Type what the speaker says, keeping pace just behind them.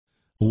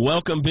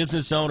Welcome,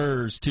 business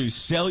owners, to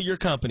Sell Your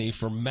Company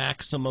for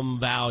Maximum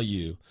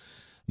Value.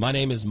 My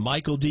name is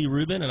Michael D.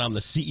 Rubin, and I'm the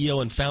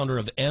CEO and founder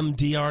of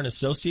MDR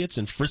Associates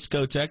in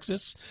Frisco,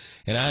 Texas.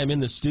 And I am in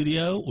the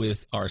studio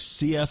with our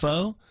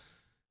CFO,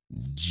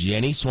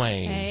 Jenny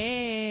Swain.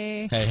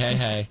 Hey. Hey, hey,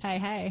 hey.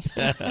 Hey,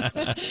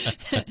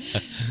 hey.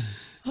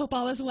 Hope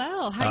all is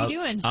well. How you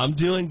doing? I'm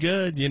doing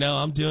good.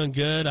 I'm doing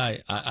good.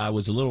 I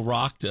was a little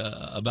rocked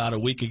about a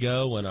week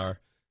ago when our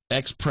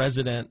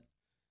ex-president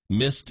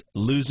missed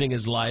losing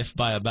his life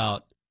by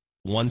about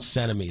 1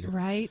 centimeter.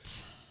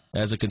 Right.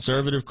 As a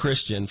conservative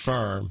Christian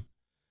firm,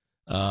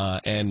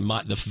 and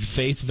the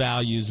faith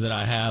values that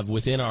I have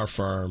within our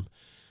firm,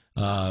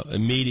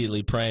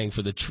 immediately praying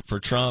for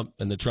Trump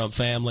and the Trump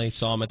family.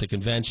 Saw him at the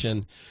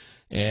convention,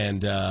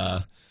 and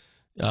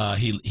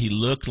he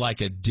looked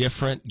like a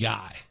different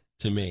guy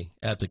to me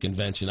at the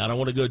convention. I don't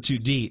want to go too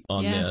deep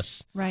on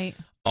this. Right.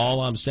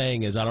 All I'm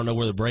saying is I don't know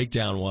where the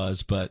breakdown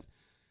was, but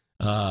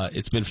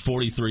it's been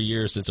 43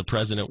 years since a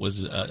president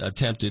was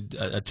attempted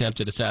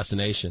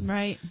assassination.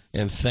 Right.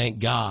 And thank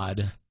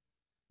God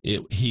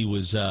he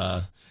was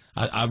I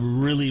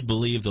really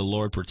believe the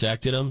Lord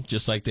protected him,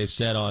 just like they've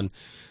said on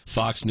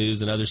Fox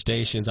News and other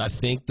stations. I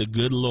think the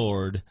good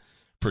Lord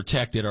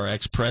protected our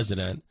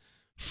ex-president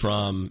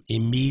from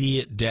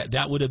immediate death.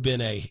 That would have been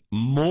a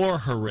more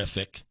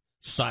horrific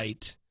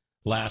sight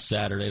last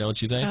Saturday,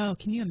 don't you think? Oh,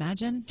 can you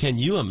imagine? Can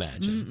you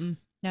imagine?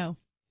 No.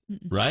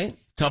 Right?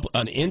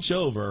 An inch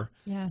over,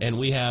 and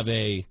we have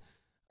a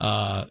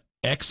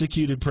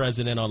executed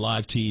president on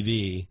live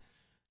TV,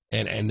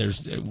 and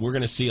we're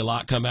going to see a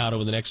lot come out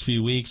over the next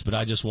few weeks. But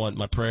I just want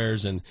my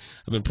prayers, and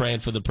I've been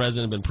praying for the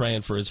president, been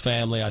praying for his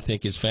family. I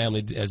think his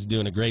family is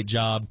doing a great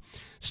job,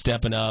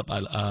 stepping up.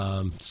 I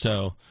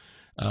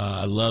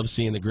love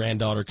seeing the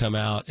granddaughter come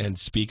out and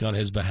speak on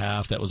his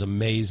behalf. That was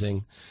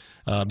amazing.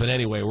 But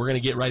anyway, we're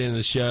going to get right into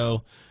the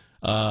show.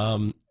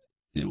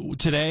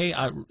 Today,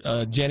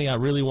 Jenny, I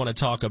really want to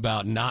talk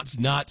about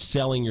not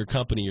selling your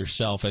company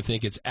yourself. I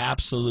think it's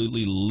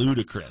absolutely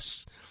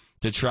ludicrous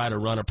to try to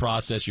run a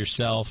process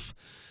yourself.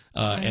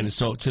 And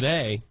so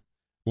today,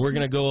 we're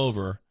going to go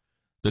over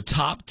the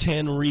top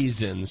 10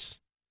 reasons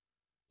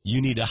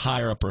you need to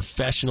hire a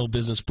professional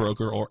business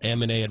broker or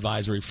M&A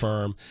advisory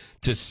firm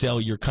to sell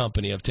your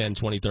company of 10,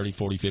 20, 30,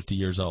 40, 50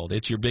 years old.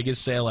 It's your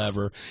biggest sale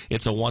ever.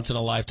 It's a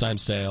once-in-a-lifetime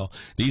sale.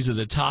 These are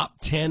the top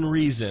 10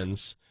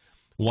 reasons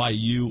why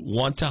you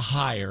want to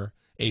hire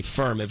a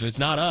firm. If it's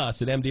not us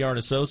at MDR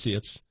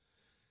Associates,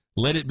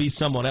 let it be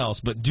someone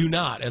else. But do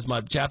not, as my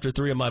chapter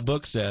 3 of my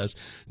book says,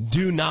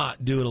 do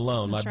not do it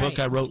alone. That's my book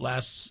I wrote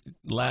last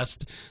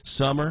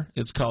summer,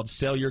 it's called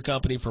Sell Your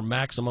Company for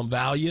Maximum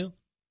Value.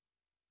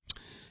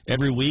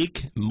 Every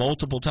week,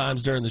 multiple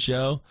times during the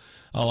show,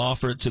 I'll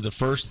offer it to the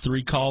first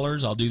 3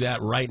 callers. I'll do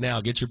that right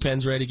now. Get your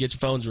pens ready, get your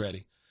phones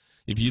ready.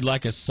 If you'd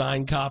like a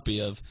signed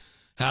copy of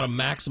How to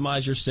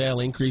Maximize Your Sale,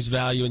 Increase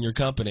Value in Your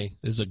Company,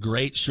 this is a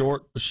great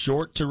short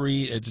to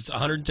read. It's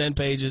 110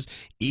 pages,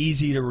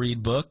 easy to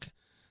read book.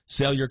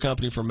 Sell Your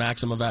Company for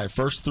Maximum Value.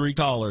 First 3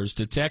 callers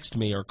to text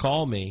me or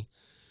call me,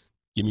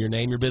 give me your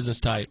name, your business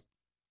type,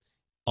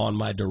 on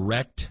my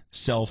direct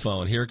cell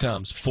phone. Here it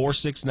comes,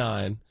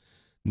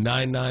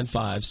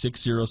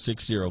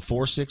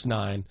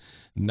 469-995-6060,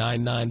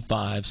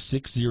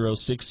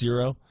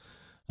 469-995-6060.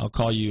 I'll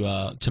call you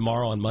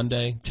tomorrow on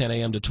Monday, 10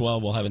 a.m. to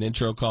 12. We'll have an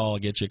intro call. I'll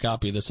get you a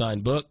copy of the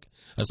signed book,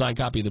 a signed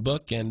copy of the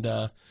book, and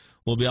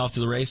we'll be off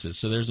to the races.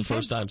 So there's the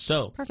first time.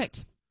 So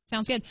perfect.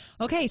 Sounds good.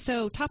 Okay,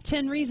 so top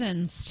 10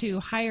 reasons to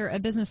hire a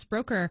business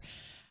broker.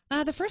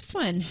 The first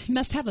one, you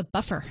must have a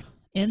buffer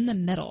in the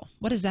middle.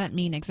 What does that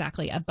mean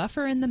exactly? A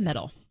buffer in the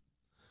middle.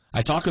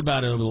 I talk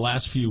about it over the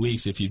last few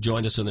weeks, if you've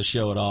joined us on the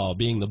show at all.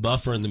 Being the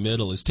buffer in the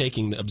middle is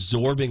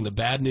absorbing the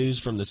bad news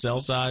from the sell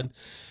side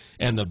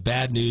and the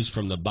bad news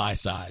from the buy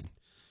side.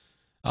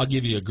 I'll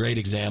give you a great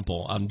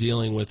example. I'm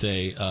dealing with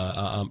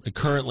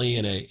currently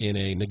in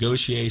a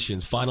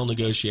final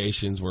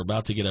negotiations. We're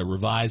about to get a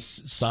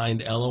revised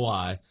signed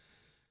LOI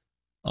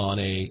on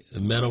a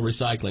metal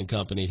recycling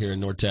company here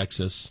in North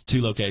Texas,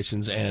 2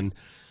 locations, and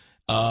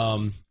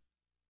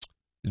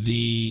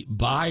the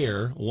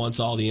buyer wants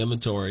all the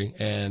inventory,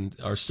 and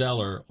our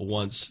seller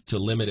wants to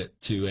limit it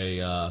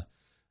to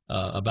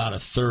about a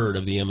third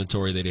of the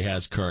inventory that he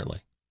has currently.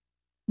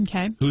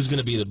 Okay. Who's going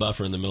to be the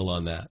buffer in the middle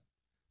on that?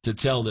 To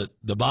tell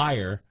the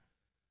buyer,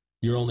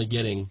 you're only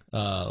getting,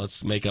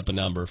 let's make up a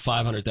number,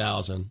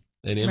 $500,000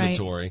 in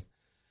inventory, right,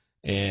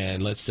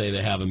 and let's say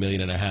they have $1.5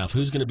 million.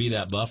 Who's going to be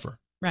that buffer?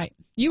 Right.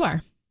 You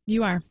are.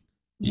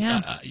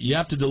 Yeah. You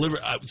have to deliver.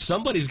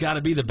 Somebody's got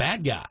to be the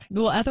bad guy.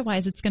 Well,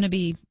 otherwise it's going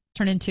to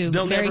turn into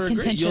a very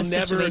contentious You'll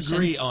never situation.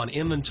 agree on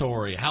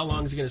inventory. How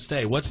long is it going to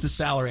stay? What's the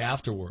salary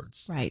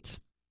afterwards? Right.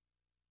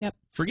 Yep.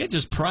 Forget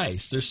just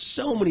price. There's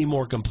so many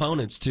more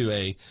components to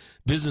a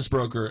business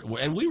broker,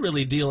 and we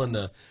really deal in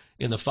the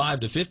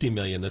 5 to 50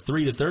 million, the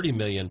 3 to 30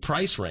 million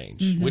price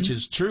range, which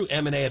is true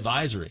M&A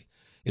advisory.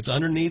 It's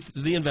underneath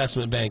the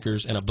investment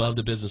bankers and above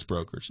the business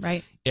brokers.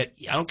 Right. I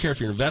don't care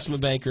if you're an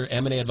investment banker,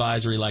 M&A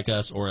advisory like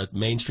us, or a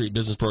Main Street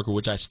business broker,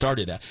 which I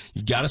started at.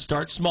 You've got to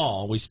start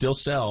small. We still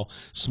sell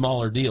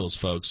smaller deals,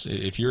 folks.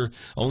 If you're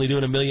only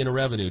doing $1 million in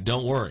revenue,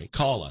 don't worry.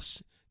 Call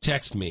us.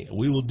 Text me.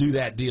 We will do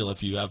that deal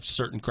if you have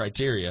certain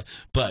criteria.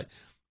 But,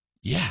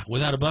 yeah,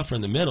 without a buffer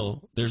in the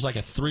middle, there's like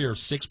a 3 or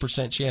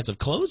 6% chance of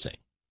closing.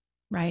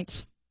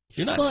 Right.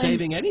 You're not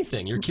saving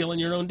anything. You're killing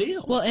your own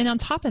deal. Well, and on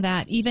top of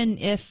that, even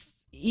as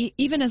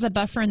a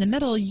buffer in the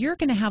middle, you're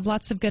going to have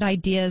lots of good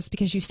ideas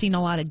because you've seen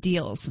a lot of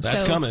deals.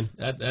 That's coming.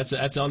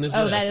 That's on this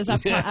list. Oh, that is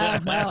up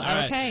top. Well,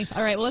 All okay.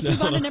 All right. Well, let's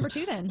move on to number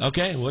 2 then.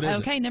 Okay. What is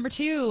it? Okay. Number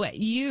 2,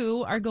 we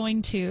are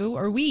going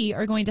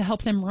to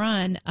help them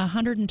run a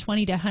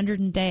 120 to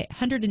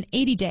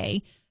 180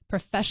 day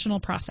professional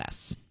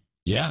process.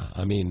 Yeah,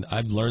 I mean,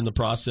 I've learned the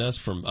process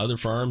from other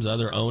firms,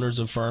 other owners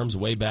of firms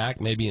way back,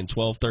 maybe in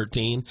 12,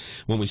 13,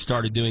 when we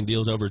started doing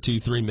deals over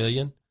 $2-3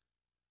 million.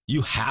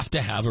 You have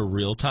to have a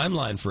real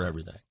timeline for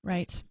everything.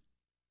 Right.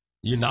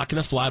 You're not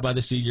going to fly by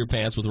the seat of your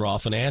pants with raw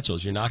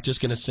financials. You're not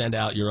just going to send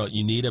out your own.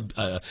 You need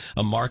a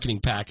marketing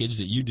package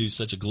that you do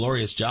such a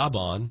glorious job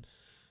on.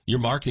 Your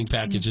marketing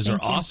packages are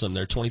awesome.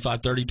 They're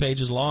 25, 30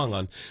 pages long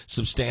on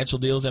substantial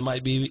deals that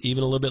might be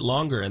even a little bit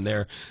longer, and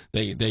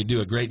they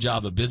do a great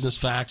job of business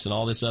facts and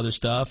all this other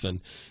stuff. And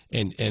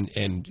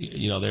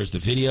you know, there's the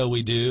video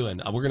we do,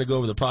 and we're going to go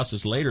over the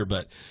process later.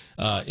 But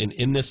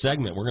in this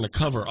segment, we're going to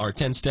cover our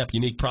 10-step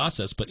unique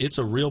process. But it's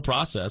a real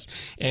process,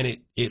 and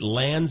it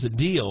lands a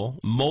deal,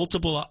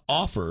 multiple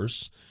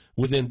offers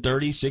within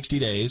 30, 60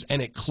 days,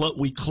 and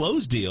we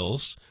close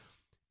deals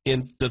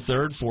in the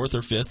 3rd, 4th,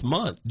 or 5th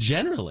month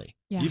generally.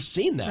 Yeah. You've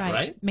seen that,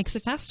 right? Makes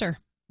it faster.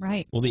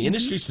 Right. Well, the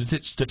industry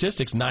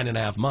statistics,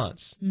 9.5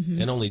 months,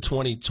 and only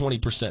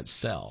 20%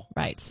 sell.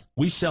 Right.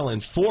 We sell in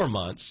 4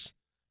 months,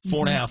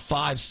 4.5,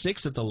 5,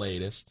 6 at the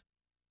latest.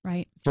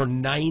 Right. For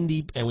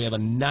 90, and we have a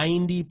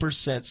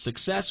 90%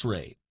 success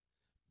rate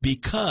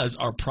because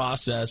our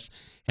process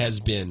has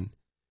been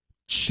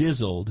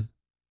chiseled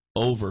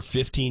over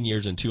 15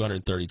 years and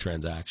 230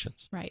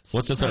 transactions. Right.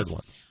 What's the third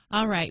one?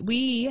 All right.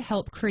 We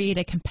help create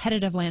a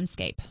competitive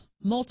landscape.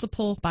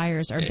 Multiple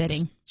buyers are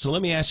bidding. So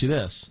let me ask you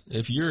this.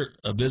 If you're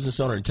a business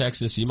owner in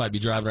Texas, you might be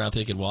driving around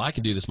thinking, well, I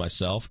can do this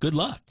myself. Good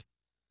luck.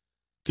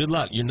 Good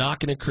luck. You're not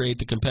going to create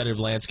the competitive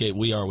landscape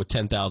we are with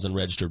 10,000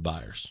 registered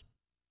buyers.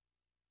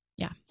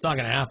 Yeah. It's not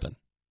going to happen.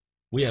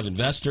 We have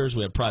investors.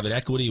 We have private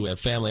equity. We have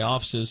family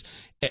offices.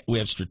 We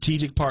have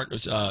strategic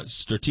partners,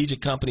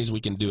 strategic companies. We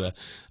can do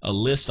a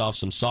list off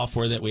some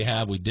software that we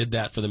have. We did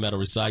that for the metal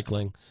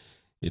recycling.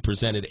 It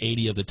presented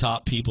 80 of the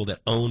top people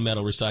that own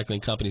metal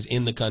recycling companies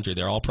in the country.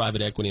 They're all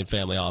private equity and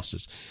family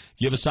offices. If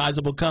you have a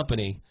sizable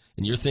company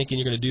and you're thinking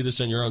you're going to do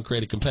this on your own,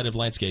 create a competitive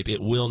landscape, it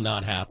will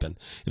not happen.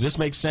 If this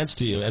makes sense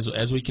to you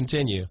as we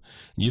continue,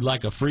 you'd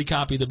like a free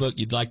copy of the book,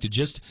 you'd like to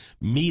just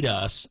meet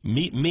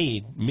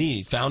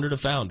me, founder to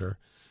founder,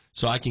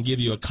 so I can give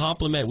you a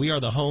compliment. We are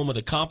the home of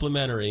the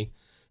complimentary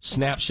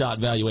snapshot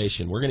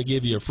valuation. We're going to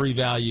give you a free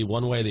value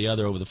one way or the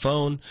other over the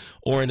phone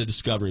or in a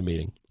discovery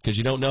meeting because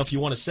you don't know if you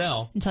want to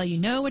sell. Until you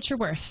know what you're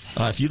worth.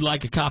 If you'd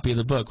like a copy of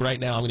the book right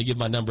now, I'm going to give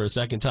my number a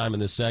second time in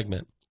this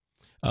segment.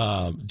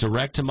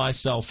 Direct to my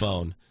cell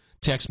phone.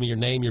 Text me your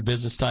name, your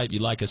business type.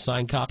 You'd like a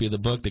signed copy of the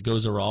book that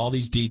goes over all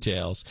these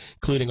details,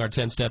 including our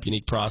 10-step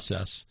unique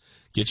process.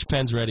 Get your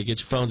pens ready.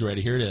 Get your phones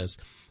ready. Here it is.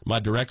 My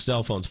direct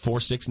cell phone is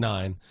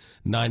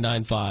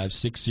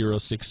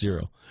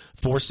 469-995-6060.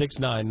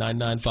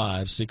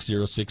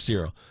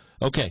 469-995-6060.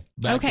 Okay,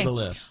 back to the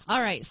list.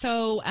 All right.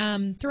 So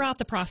throughout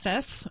the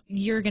process,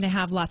 you're going to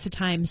have lots of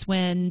times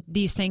when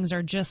these things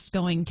are just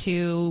going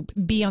to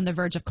be on the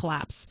verge of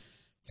collapse.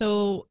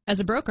 So as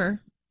a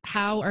broker,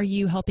 how are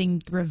you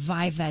helping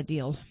revive that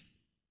deal?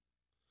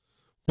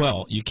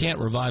 Well, you can't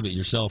revive it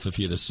yourself if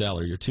you're the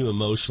seller. You're too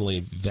emotionally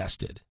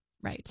vested.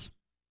 Right.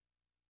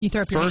 You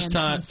throw up your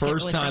hands.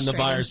 First time the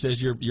buyer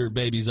says your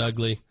baby's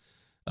ugly,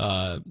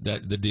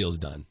 that the deal's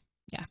done.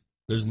 Yeah.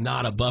 There's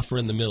not a buffer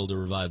in the middle to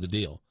revive the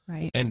deal.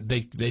 Right. And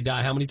they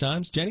die how many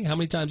times, Jenny? How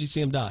many times do you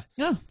see them die?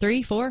 Oh,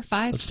 3, 4,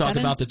 5, Let's 7,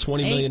 talk about the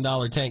 $20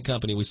 million tank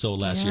company we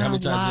sold last year. How many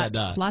times did that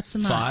die? Lots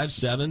and lots. 5,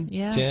 7,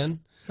 10?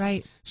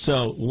 Right.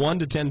 So 1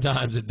 to 10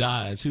 times it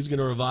dies. Who's going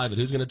to revive it?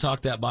 Who's going to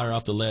talk that buyer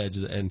off the ledge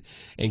and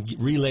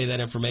relay that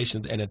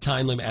information and a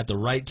time limit at the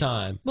right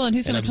time? Well, and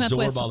who's going to come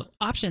up with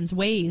options,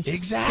 ways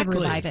to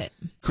revive it?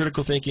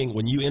 Critical thinking,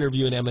 when you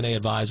interview an M&A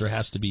advisor,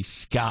 has to be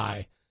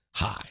sky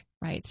high.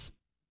 Right.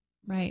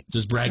 Right.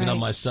 Just bragging on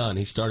my son.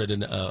 He started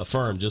a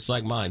firm just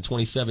like mine,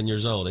 27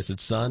 years old. I said,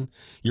 son,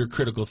 your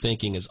critical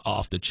thinking is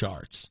off the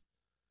charts.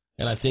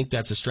 And I think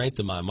that's a strength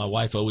of mine. My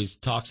wife always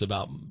talks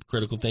about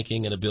critical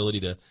thinking and ability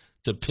to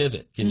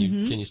pivot. Can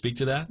you speak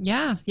to that?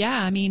 Yeah.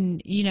 I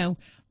mean, a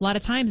lot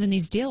of times in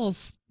these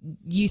deals,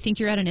 you think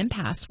you're at an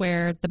impasse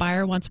where the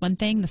buyer wants one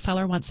thing, the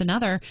seller wants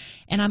another.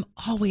 And I'm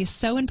always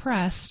so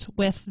impressed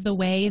with the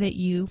way that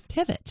you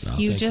pivot.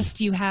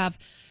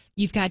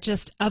 You've got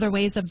just other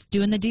ways of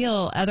doing the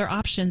deal, other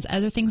options,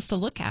 other things to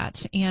look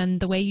at. And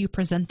the way you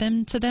present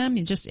them to them,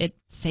 it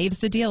saves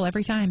the deal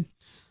every time.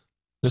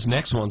 This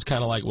next one's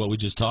kind of like what we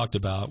just talked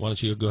about. Why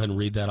don't you go ahead and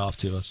read that off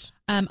to us?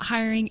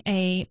 Hiring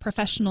a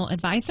professional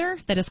advisor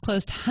that has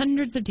closed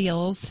hundreds of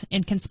deals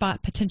and can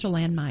spot potential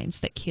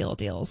landmines that kill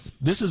deals.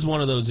 This is one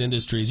of those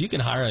industries. You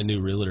can hire a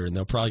new realtor, and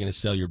they're probably going to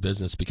sell your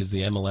business because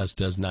the MLS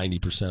does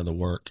 90% of the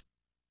work.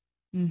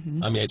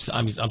 I mean,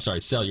 I'm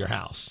sorry, sell your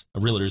house.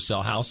 Realtors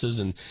sell houses,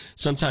 and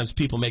sometimes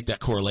people make that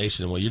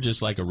correlation. Well, you're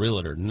just like a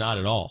realtor. Not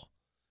at all.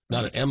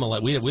 Not an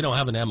MLS. We don't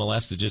have an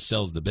MLS that just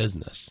sells the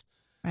business.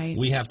 Right.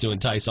 We have to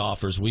entice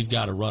offers. We've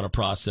got to run a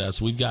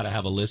process. We've got to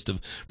have a list of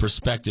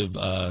prospective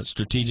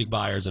strategic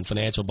buyers and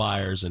financial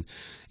buyers, and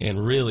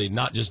really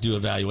not just do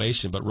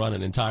evaluation, but run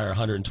an entire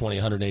 120,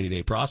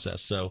 180-day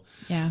process. So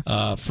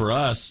for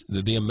us,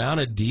 the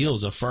amount of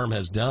deals a firm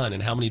has done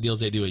and how many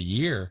deals they do a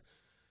year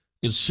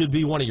should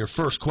be one of your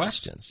first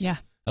questions. Yeah.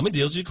 How many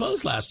deals did you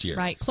close last year?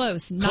 Right,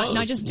 close.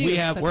 Not just do.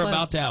 We're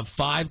about to have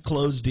 5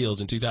 closed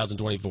deals in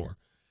 2024.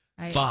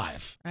 Right.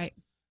 5. Right.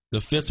 The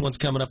 5th one's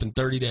coming up in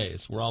 30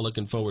 days. We're all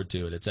looking forward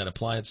to it. It's that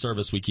appliance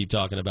service we keep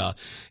talking about.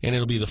 And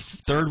it'll be the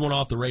 3rd one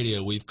off the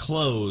radio. We've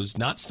closed,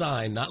 not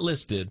signed, not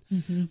listed,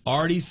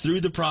 already through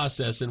the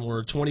process, and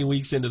we're 20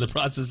 weeks into the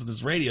process of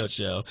this radio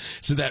show.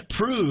 So that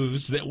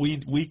proves that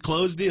we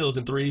close deals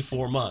in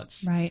 3-4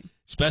 months. Right.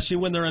 Especially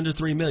when they're under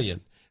 $3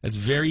 million. It's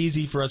very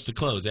easy for us to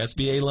close.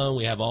 SBA loan,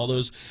 we have all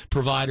those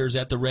providers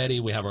at the ready.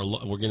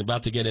 We're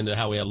about to get into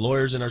how we have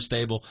lawyers in our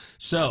stable.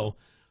 So,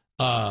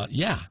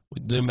 the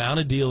amount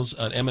of deals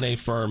an M&A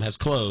firm has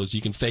closed, you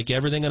can fake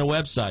everything on a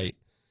website.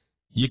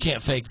 You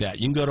can't fake that.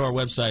 You can go to our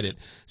website at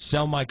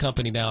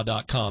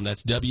sellmycompanynow.com.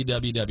 That's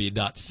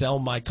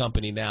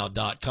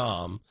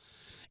www.sellmycompanynow.com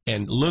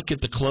and look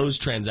at the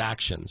closed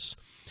transactions.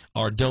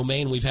 Our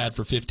domain we've had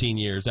for 15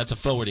 years, that's a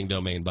forwarding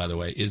domain, by the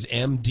way, is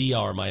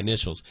MDR, my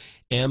initials,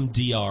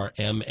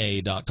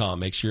 MDRMA.com.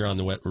 Make sure you're on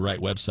the right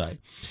website.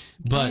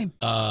 Okay.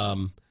 But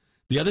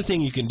the other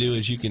thing you can do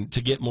is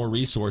to get more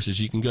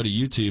resources, you can go to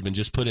YouTube and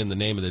just put in the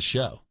name of the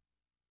show.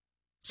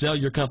 Sell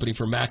your company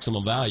for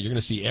maximum value. You're going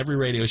to see every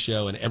radio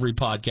show and every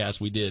podcast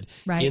we did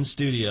in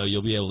studio.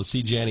 You'll be able to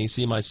see Jenny,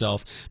 see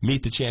myself,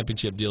 meet the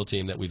championship deal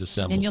team that we've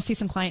assembled. And you'll see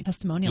some client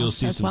testimonials. You'll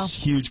see some well.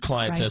 huge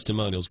client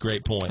testimonials.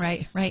 Great point.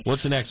 Right.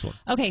 What's the next one?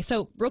 Okay,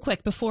 so real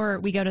quick, before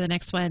we go to the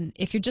next one,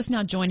 if you're just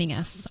now joining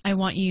us, I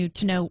want you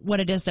to know what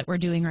it is that we're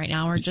doing right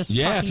now. We're just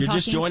if you're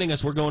just joining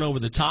us, we're going over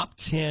the top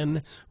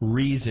 10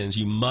 reasons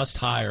you must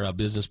hire a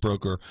business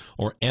broker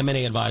or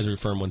M&A advisory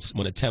firm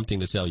when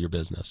attempting to sell your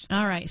business.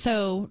 All right,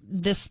 so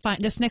this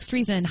next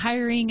reason,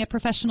 hiring a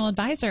professional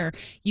advisor,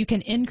 you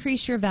can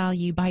increase your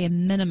value by a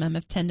minimum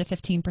of 10 to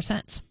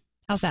 15%.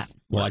 How's that?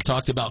 Well, I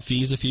talked about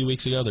fees a few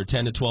weeks ago. They're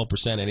 10 to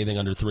 12%, anything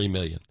under $3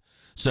 million.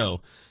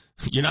 So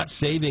you're not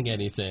saving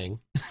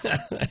anything.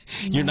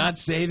 You're not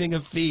saving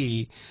a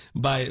fee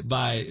by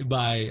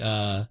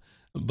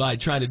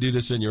trying to do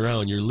this on your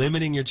own. You're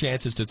limiting your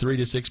chances to 3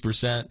 to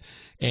 6%,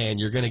 and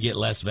you're going to get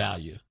less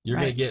value. You're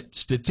going to get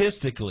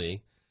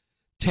statistically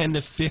 10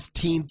 to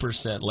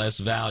 15% less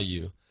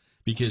value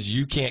because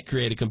you can't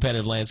create a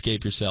competitive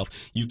landscape yourself.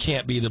 You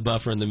can't be the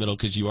buffer in the middle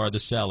because you are the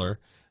seller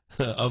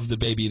of the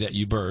baby that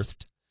you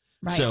birthed.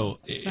 Right. So,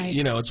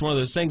 it's one of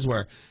those things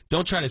where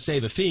don't try to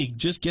save a fee.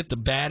 Just get the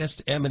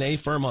baddest M&A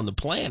firm on the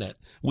planet.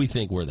 We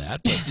think we're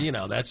that, but,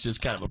 that's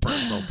just kind of a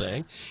personal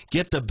thing.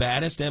 Get the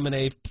baddest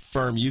M&A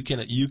firm you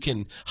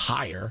can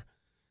hire.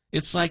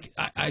 It's like,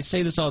 I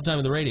say this all the time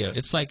on the radio,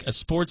 it's like a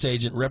sports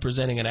agent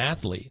representing an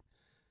athlete.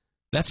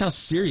 That's how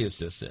serious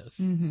this is.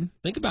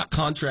 Think about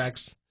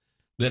contracts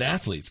that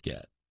athletes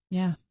get.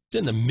 Yeah. It's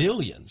in the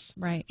millions.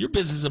 Right. If your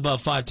business is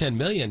above $5-10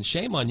 million,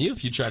 shame on you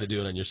if you try to do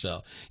it on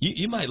yourself.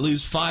 You might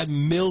lose $5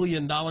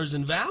 million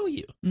in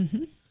value.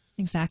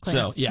 Exactly.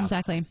 So,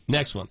 Exactly.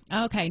 Next one.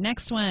 Okay,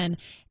 next one.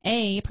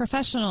 A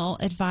professional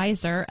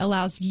advisor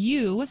allows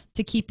you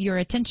to keep your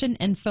attention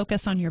and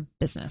focus on your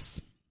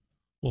business.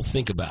 Well,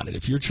 think about it.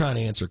 If you're trying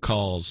to answer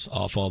calls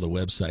off all the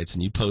websites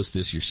and you post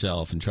this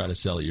yourself and try to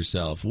sell it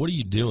yourself, what are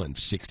you doing?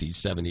 60,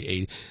 70,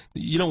 80?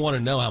 You don't want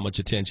to know how much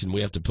attention we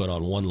have to put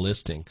on one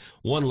listing.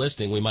 One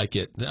listing, we might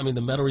get,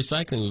 the metal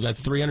recycling, we've had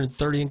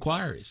 330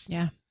 inquiries.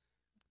 Yeah.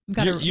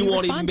 You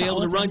won't even be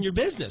able to run your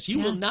business.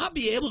 You will not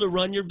be able to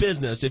run your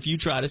business if you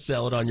try to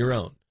sell it on your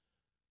own.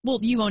 Well,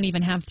 you won't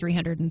even have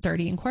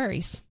 330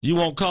 inquiries. You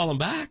won't call them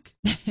back.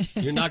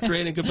 You're not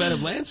creating a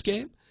competitive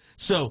landscape.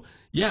 So,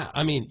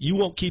 you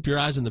won't keep your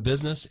eyes on the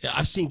business.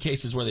 I've seen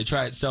cases where they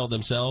try to sell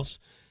themselves.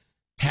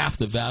 Half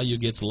the value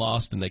gets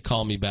lost, and they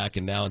call me back,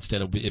 and now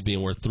instead of it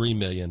being worth $3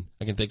 million,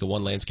 I can think of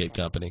one landscape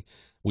company,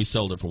 we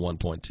sold it for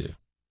 1.2.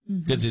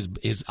 Because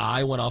his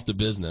eye went off the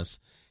business.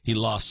 He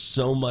lost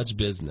so much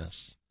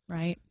business.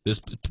 Right. This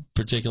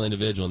particular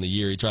individual, in the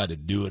year he tried to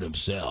do it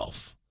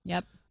himself.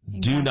 Yep. Exactly.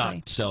 Do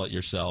not sell it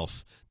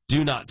yourself.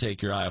 Do not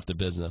take your eye off the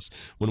business.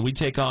 When we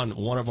take on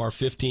one of our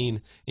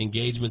 15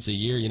 engagements a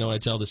year, you know what I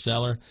tell the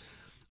seller?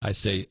 I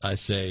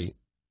say,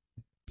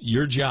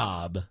 your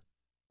job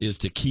is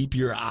to keep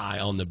your eye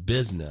on the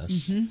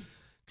business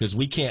because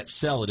we can't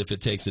sell it if it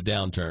takes a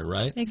downturn,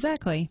 right?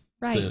 Exactly.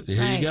 Right. So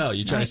here you go.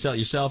 You try to sell it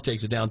yourself,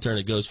 takes a downturn,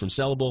 it goes from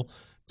sellable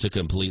to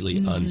completely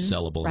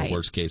unsellable in the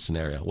worst case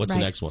scenario. What's the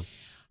next one?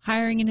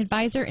 Hiring an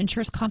advisor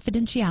ensures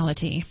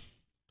confidentiality.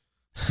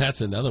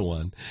 That's another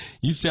one.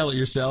 You sell it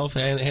yourself,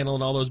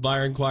 handling all those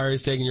buyer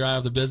inquiries, taking your eye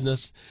off the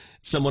business.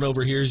 Someone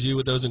overhears you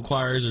with those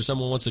inquiries, or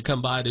someone wants to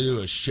come by to do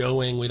a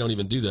showing. We don't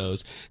even do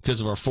those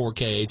because of our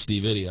 4K HD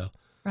video.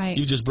 Right.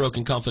 You've just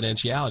broken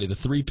confidentiality. The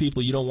three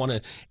people you don't want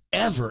to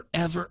ever,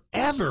 ever,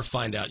 ever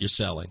find out you're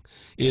selling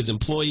is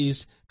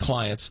employees,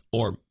 clients,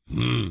 or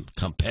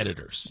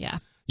competitors. Yeah.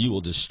 You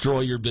will destroy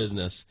your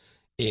business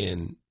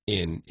in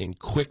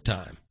quick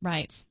time.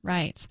 Right.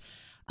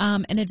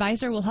 An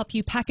advisor will help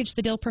you package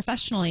the deal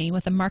professionally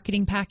with a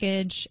marketing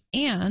package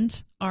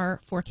and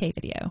our 4K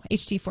video,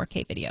 HD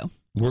 4K video.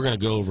 We're going to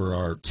go over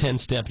our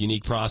 10-step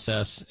unique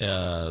process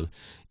later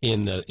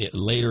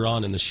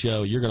on in the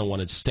show. You're going to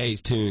want to stay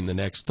tuned the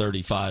next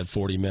 35,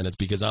 40 minutes,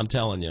 because I'm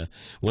telling you,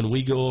 when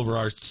we go over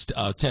our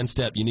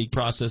 10-step unique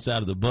process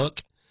out of the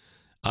book,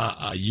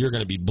 you're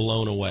going to be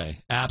blown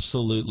away,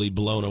 absolutely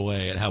blown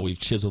away at how we've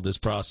chiseled this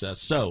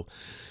process. So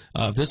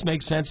if this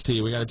makes sense to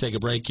you, we got to take a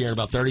break here in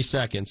about 30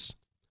 seconds.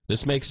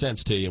 This makes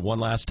sense to you.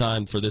 One last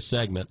time for this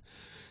segment.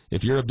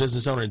 If you're a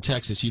business owner in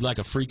Texas, you'd like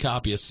a free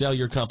copy of Sell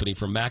Your Company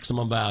for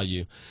Maximum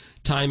Value,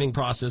 timing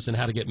process and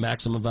how to get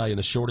maximum value in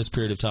the shortest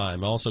period of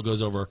time. It also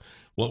goes over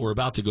what we're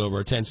about to go over,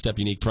 a 10-step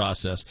unique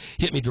process.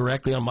 Hit me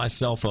directly on my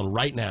cell phone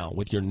right now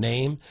with your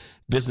name,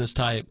 business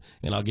type,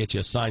 and I'll get you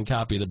a signed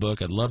copy of the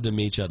book. I'd love to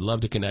meet you. I'd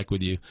love to connect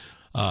with you.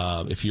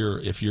 If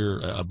you're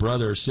a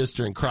brother or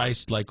sister in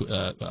Christ like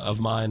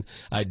of mine,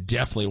 I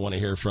definitely want to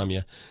hear from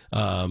you.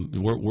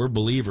 We're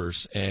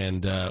believers,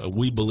 and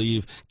we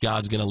believe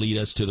God's going to lead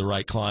us to the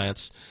right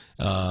clients,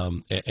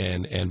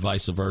 and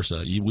vice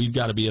versa. We've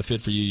got to be a fit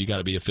for you. You got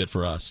to be a fit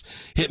for us.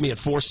 Hit me at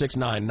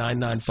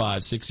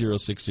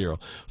 469-995-6060.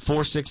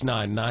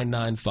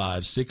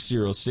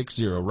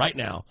 469-995-6060 right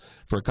now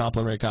for a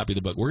complimentary copy of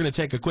the book. We're going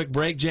to take a quick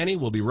break, Jenny.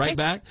 We'll be right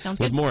back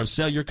with more of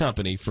Sell Your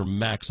Company for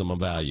Maximum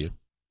Value.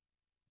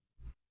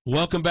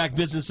 Welcome back,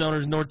 business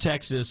owners, North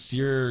Texas.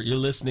 You're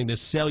listening to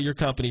Sell Your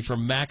Company for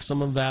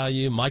Maximum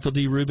Value. Michael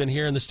D. Rubin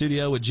here in the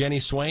studio with Jenny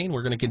Swain.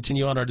 We're going to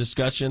continue on our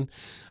discussion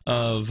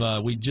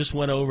of, we just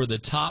went over the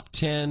top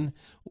 10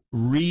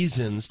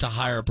 reasons to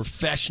hire a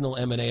professional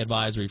M&A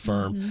advisory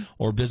firm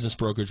or business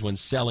brokerage when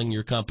selling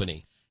your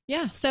company.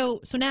 Yeah,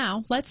 so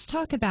now let's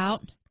talk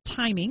about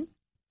timing.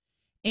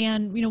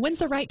 And, when's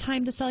the right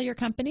time to sell your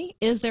company?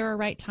 Is there a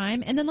right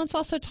time? And then let's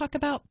also talk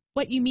about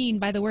what you mean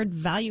by the word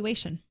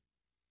valuation.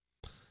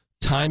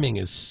 Timing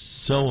is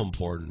so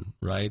important,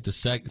 right? The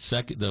second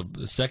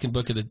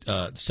book of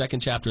the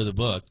second chapter of the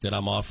book that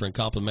I'm offering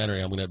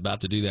complimentary. I'm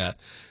about to do that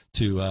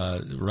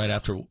right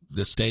after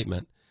this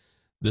statement.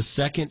 The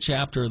second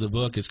chapter of the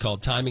book is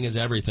called "Timing is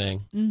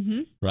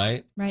Everything."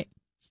 Right.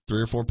 It's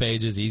 3 or 4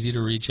 pages, easy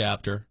to read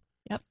chapter.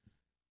 Yep.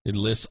 It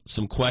lists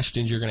some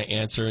questions you're going to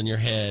answer in your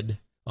head.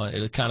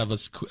 It's kind of a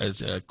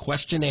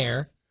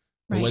questionnaire,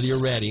 whether you're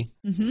ready.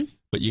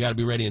 But you got to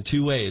be ready in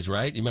 2 ways,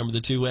 right? You remember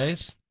the 2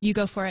 ways? You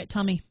go for it.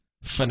 Tell me.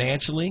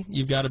 Financially,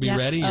 you've got to be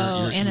ready.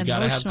 You've got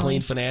to have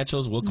clean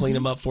financials. We'll clean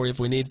them up for you if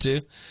we need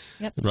to.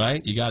 Yep.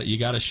 Right? You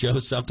got to show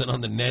something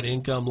on the net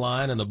income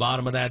line on the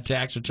bottom of that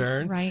tax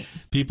return. Right.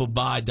 People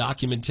buy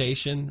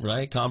documentation,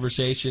 right?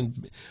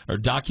 Conversation or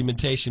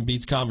documentation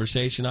beats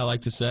conversation, I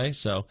like to say.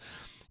 So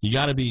you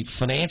got to be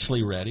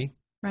financially ready.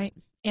 Right.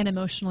 And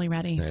emotionally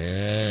ready.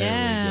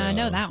 Yeah, I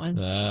know that one.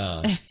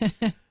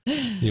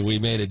 We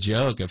made a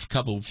joke a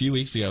few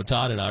weeks ago.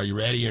 Todd and I, are you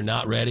ready? You're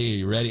not ready? Are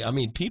you ready? I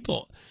mean,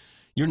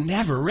 you're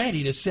never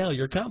ready to sell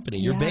your company,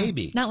 your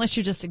baby. Not unless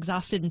you're just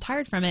exhausted and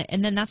tired from it,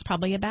 and then that's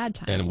probably a bad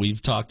time. And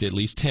we've talked to at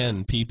least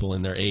 10 people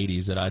in their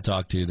 80s that I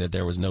talked to that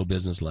there was no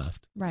business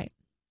left. Right.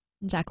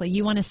 Exactly.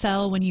 You want to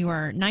sell when you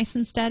are nice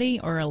and steady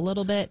or a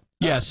little bit?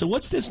 Yeah, so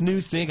what's this new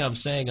thing I'm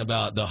saying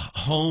about the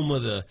home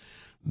of the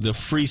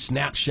free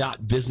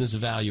snapshot business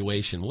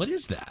evaluation? What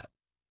is that?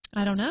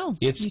 I don't know.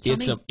 It's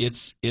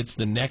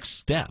the next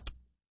step.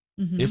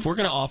 If we're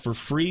going to offer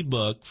free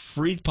book,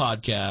 free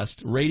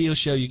podcast, radio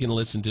show you can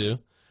listen to,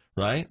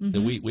 right?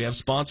 That we have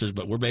sponsors,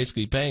 but we're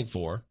basically paying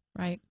for.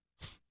 Right.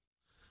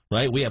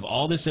 Right? We have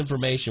all this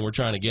information we're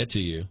trying to get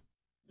to you.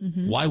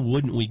 Why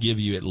wouldn't we give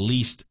you at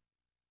least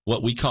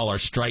what we call our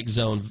strike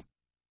zone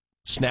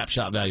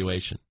snapshot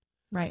valuation?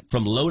 Right.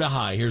 From low to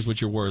high, here's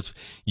what you're worth.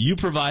 You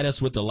provide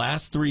us with the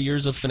last 3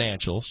 years of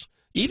financials,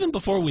 even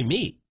before we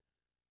meet.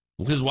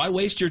 Because why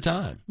waste your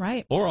time?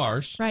 Right. Or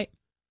ours. Right.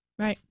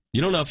 Right.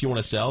 You don't know if you want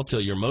to sell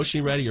till you're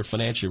emotionally ready or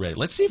financially ready.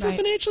 Let's see if we're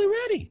financially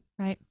ready.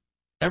 Right.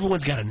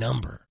 Everyone's got a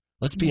number.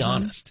 Let's be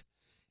honest.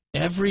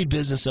 Every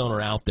business owner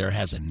out there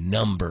has a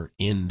number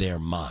in their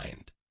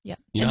mind. Yeah.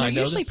 And they're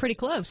usually pretty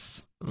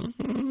close.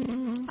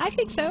 I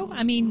think so.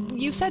 I mean,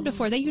 you've said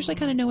before, they usually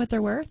kind of know what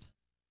they're worth.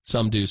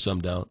 Some do,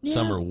 some don't. Yeah.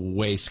 Some are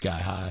way sky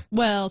high.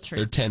 Well, true.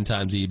 They're 10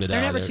 times EBITDA.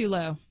 They're never too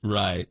low.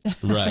 Right.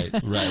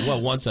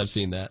 Well, once I've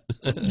seen that.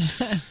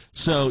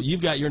 So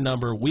you've got your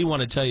number. We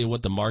want to tell you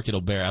what the market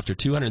will bear after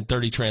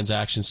 230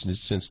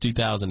 transactions since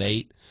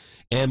 2008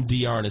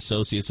 MDR and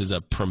Associates is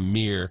a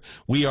premier.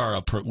 We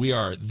are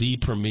the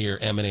premier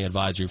M&A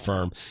advisory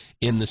firm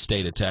in the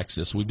state of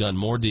Texas. We've done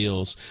more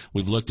deals.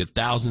 We've looked at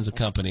thousands of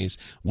companies.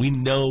 We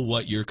know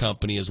what your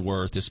company is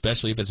worth,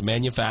 especially if it's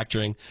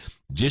manufacturing,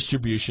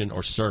 distribution,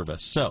 or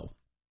service. So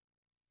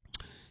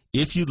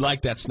if you'd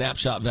like that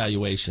snapshot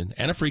valuation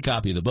and a free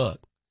copy of the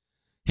book,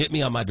 hit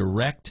me on my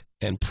direct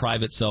and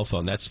private cell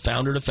phone. That's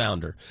founder to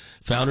founder.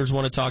 Founders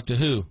want to talk to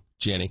who,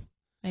 Jenny?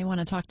 They want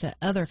to talk to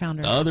other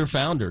founders. Other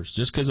founders,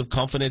 just because of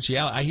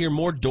confidentiality. I hear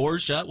more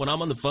doors shut when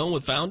I'm on the phone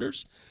with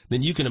founders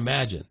than you can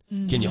imagine.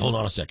 Mm-hmm. Can you hold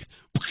on a second?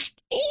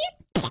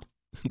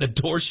 The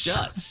door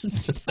shuts.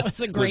 That was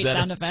a great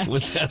sound effect.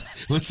 Was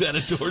that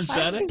a door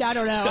shutting? I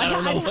don't know. I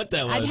don't know what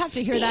that was. I'd have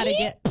to hear that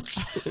again.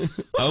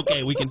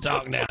 Okay, we can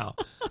talk now.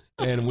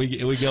 And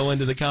we go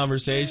into the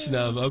conversation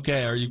of,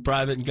 okay, are you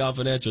private and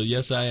confidential?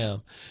 Yes, I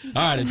am.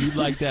 All right,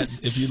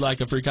 if you'd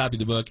like a free copy of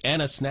the book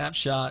and a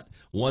snapshot,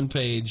 one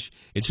page,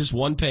 it's just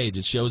one page.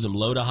 It shows them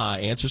low to high.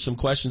 Answer some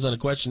questions on a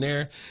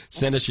questionnaire.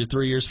 Send us your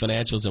 3 years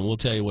financials, and we'll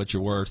tell you what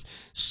you're worth,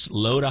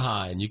 low to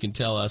high, and you can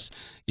tell us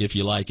if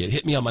you like it.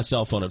 Hit me on my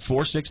cell phone at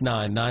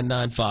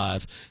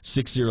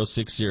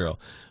 469-995-6060.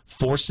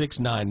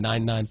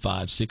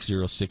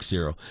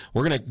 469-995-6060.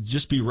 We're going to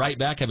just be right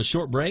back, have a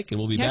short break, and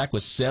we'll be back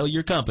with Sell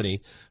Your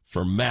Company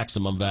for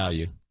Maximum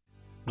Value.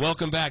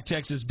 Welcome back,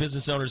 Texas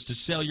business owners, to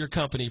Sell Your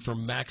Company for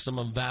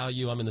Maximum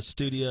Value. I'm in the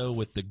studio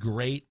with the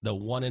great, the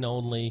one and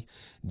only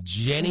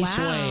Jenny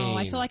Swain. Wow,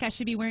 I feel like I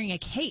should be wearing a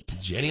cape.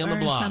 Jenny on the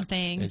block.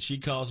 Something. And she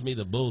calls me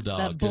the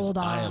bulldog. The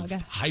bulldog. I am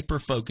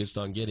hyper-focused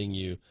on getting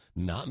you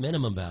not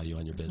minimum value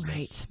on your business.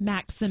 Right.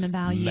 Maximum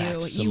value.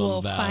 Maximum you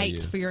will value.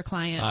 Fight for your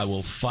clients. I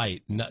will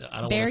fight.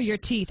 Bare your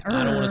teeth.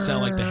 I don't want to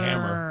sound like the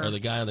hammer or the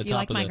guy on the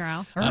top of my the...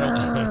 growl?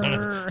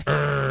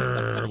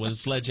 With a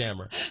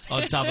sledgehammer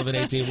on top of an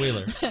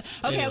 18-wheeler.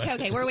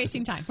 Okay. We're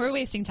wasting time.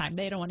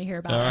 They don't want to hear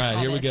about it. All right,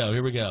 here we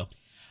go.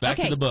 Back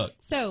to the book.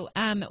 So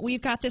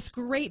we've got this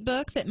great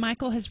book that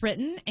Michael has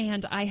written,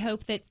 and I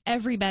hope that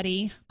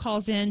everybody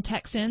calls in,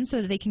 texts in,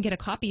 so that they can get a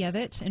copy of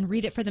it and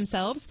read it for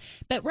themselves.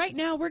 But right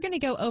now, we're going to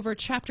go over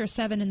Chapter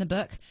 7 in the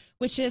book,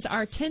 which is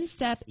our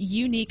 10-step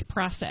unique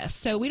process.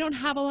 So we don't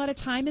have a lot of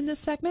time in this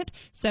segment,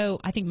 so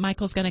I think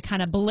Michael's going to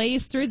kind of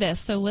blaze through this.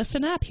 So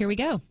listen up. Here we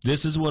go.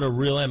 This is what a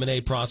real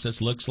M&A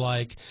process looks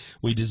like.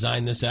 We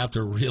designed this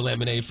after real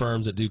M&A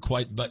firms that do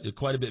quite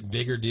a bit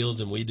bigger deals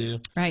than we do.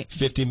 Right.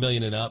 $50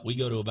 million and up. We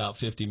go to about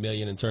 $50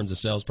 million in terms of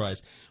sales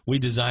price. We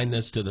designed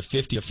this to the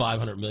 $50 to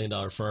 $500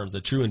 million firms,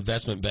 the true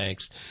investment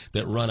banks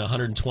that run a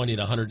 120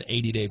 to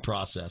 180-day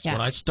process. Yeah.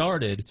 When I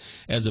started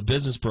as a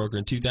business broker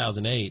in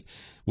 2008,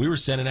 we were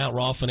sending out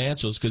raw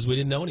financials because we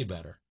didn't know any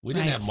better. We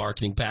didn't have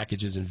marketing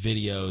packages and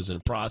videos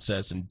and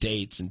process and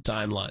dates and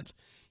timelines.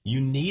 You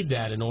need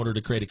that in order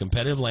to create a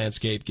competitive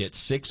landscape, get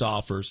 6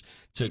 offers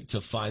to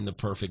find the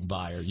perfect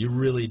buyer. You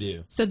really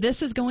do. So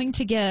this is going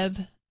to give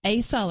a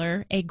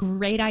seller a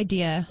great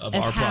idea of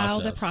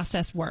how the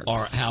process works.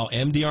 Or how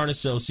MDR and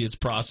Associates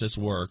process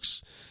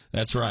works.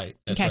 That's right.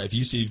 That's right.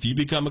 If you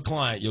become a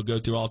client, you'll go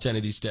through all 10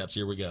 of these steps.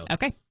 Here we go.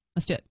 Okay,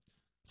 let's do it.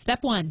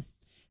 Step 1.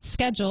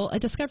 Schedule a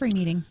discovery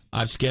meeting.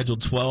 I've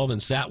scheduled 12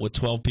 and sat with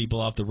 12 people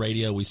off the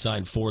radio. We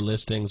signed 4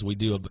 listings.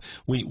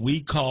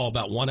 We call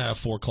about 1 out of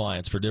 4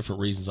 clients for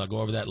different reasons. I'll go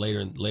over that later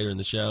in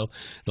the show.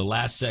 The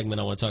last segment,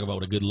 I want to talk about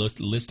what a good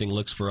listing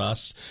looks for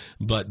us.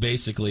 But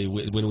basically,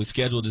 when we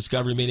schedule a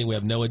discovery meeting, we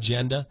have no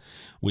agenda.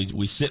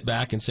 We sit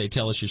back and say,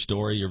 tell us your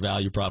story, your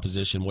value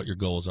proposition, what your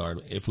goals are.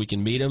 If we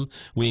can meet them,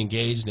 we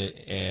engage,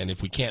 and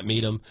if we can't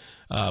meet them,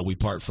 we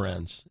part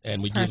friends,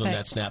 and we give them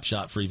that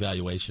snapshot free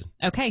valuation.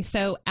 Okay,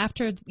 so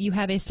after you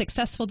have a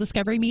successful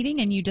discovery meeting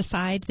and you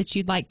decide that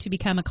you'd like to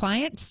become a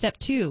client, step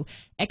 2,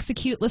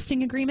 execute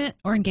listing agreement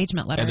or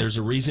engagement letter. And there's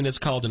a reason it's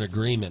called an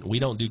agreement. We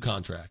don't do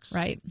contracts.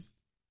 Right.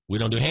 We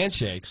don't do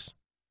handshakes,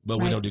 but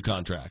we don't do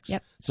contracts.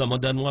 Yep. Someone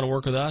doesn't want to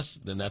work with us,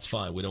 then that's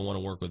fine. We don't want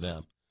to work with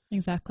them.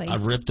 Exactly.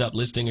 I've ripped up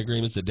listing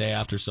agreements the day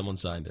after someone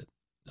signed it.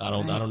 I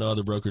don't know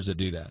other brokers that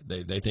do that.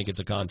 They think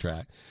it's a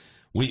contract.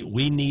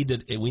 We need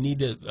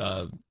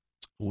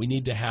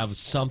to have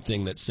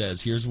something that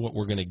says, here's what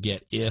we're going to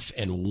get if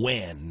and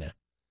when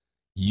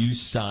you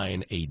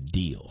sign a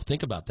deal.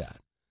 Think about that.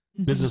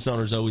 Mm-hmm. Business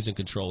owners always in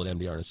control at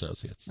MDR and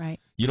Associates. Right.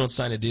 You don't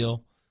sign a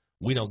deal,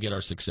 we don't get our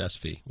success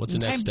fee. What's the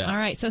next step? All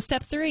right. So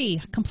step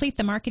 3, complete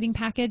the marketing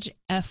package,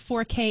 a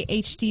 4K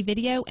HD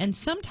video, and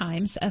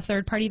sometimes a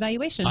third-party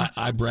valuation.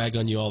 I brag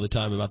on you all the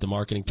time about the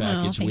marketing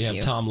package. We have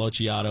you. Tom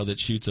Lociato that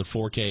shoots a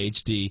 4K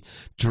HD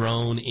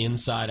drone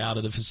inside out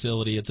of the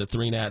facility. It's a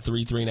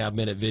 3.5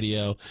 minute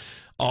video.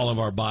 All of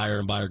our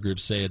buyer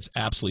groups say it's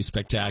absolutely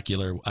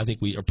spectacular. I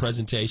think our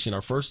presentation,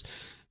 our first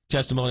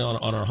testimony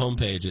on our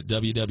homepage at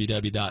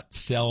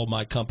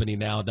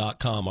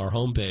www.sellmycompanynow.com. Our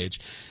homepage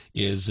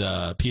is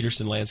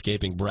Peterson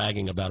Landscaping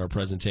bragging about our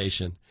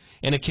presentation.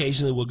 And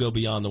occasionally we'll go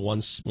beyond the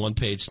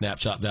one-page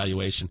snapshot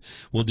valuation.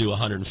 We'll do a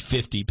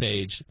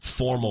 150-page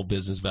formal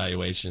business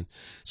valuation.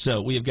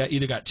 So we have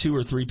either got 2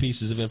 or 3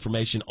 pieces of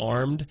information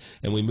armed,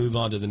 and we move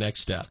on to the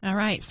next step. All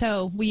right.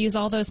 So we use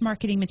all those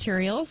marketing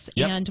materials,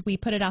 and we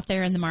put it out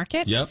there in the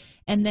market. Yep.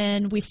 And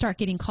then we start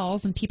getting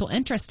calls and people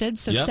interested.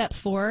 So step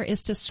 4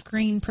 is to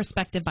screen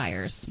prospective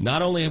buyers.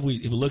 Not only have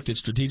we looked at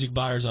strategic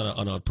buyers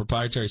on a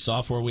proprietary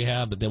software we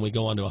have, but then we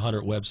go on to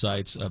 100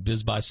 websites,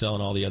 Biz, Buy, Sell,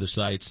 and all the other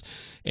sites.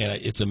 And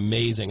it's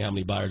amazing how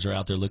many buyers are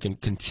out there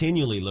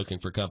continually looking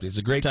for companies. It's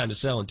a great time to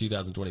sell in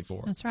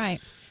 2024. That's right.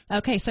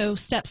 Okay, so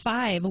step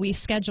 5, we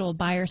schedule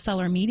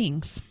buyer-seller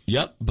meetings.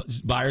 Yep,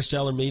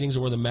 buyer-seller meetings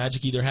are where the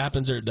magic either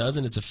happens or it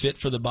doesn't. It's a fit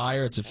for the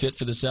buyer, it's a fit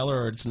for the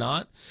seller, or it's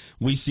not.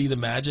 We see the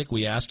magic.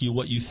 We ask you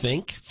what you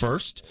think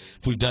first.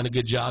 If we've done a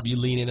good job, you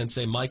lean in and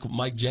say, Mike,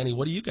 Jenny,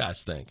 what do you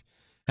guys think?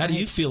 How do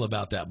you feel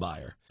about that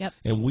buyer? Yep.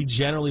 And we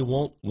generally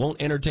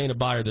won't entertain a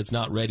buyer that's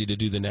not ready to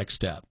do the next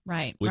step.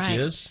 Right. Which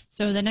is?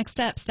 So the next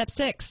step, step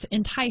 6,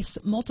 entice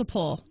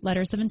multiple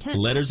letters of intent.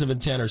 Letters of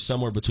intent are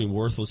somewhere between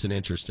worthless and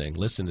interesting.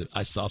 Listen,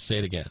 I'll say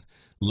it again.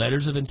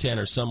 Letters of intent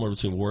are somewhere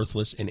between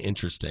worthless and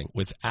interesting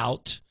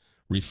without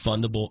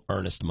refundable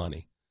earnest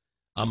money.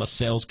 I'm a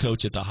sales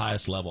coach at the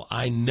highest level.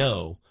 I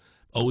know,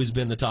 always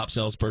been the top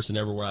salesperson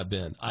everywhere I've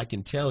been. I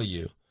can tell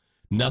you,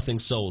 nothing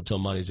sold till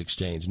money's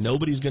exchanged.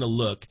 Nobody's going to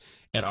look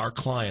at our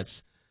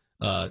clients'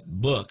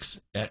 books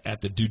at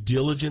the due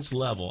diligence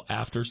level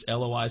after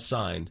LOI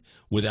signed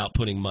without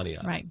putting money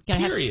up. Right. Got to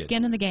have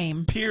skin in the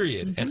game.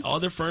 Period. Mm-hmm. And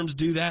other firms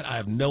do that. I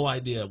have no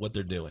idea what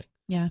they're doing.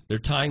 Yeah. They're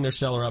tying their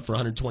seller up for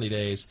 120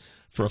 days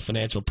for a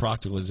financial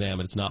proctoral exam,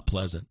 and it's not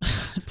pleasant.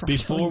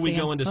 Before we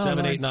go into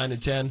 7, 8, 9,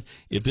 and 10,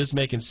 if this is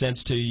making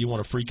sense to you, you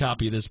want a free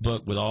copy of this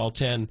book with all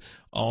 10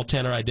 are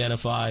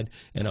identified,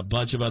 and a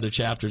bunch of other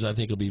chapters I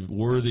think will be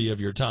worthy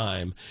of your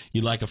time.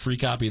 You'd like a free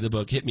copy of the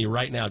book, hit me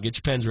right now. Get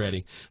your pens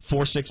ready.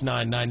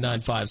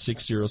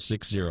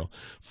 469-995-6060.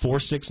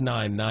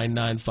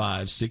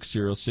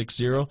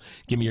 469-995-6060.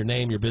 Give me your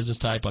name, your business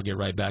type. I'll get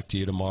right back to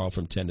you tomorrow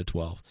from 10 to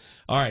 12.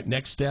 All right,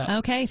 next step.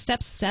 Okay,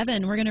 step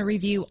 7. We're going to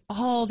review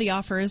all the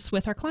offers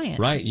with our client.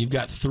 Right. You've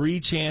got 3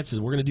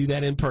 chances. We're going to do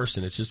that in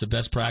person. It's just the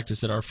best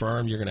practice at our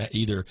firm. You're going to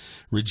either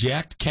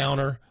reject,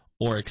 counter,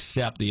 or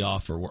accept the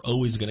offer. We're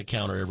always going to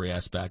counter every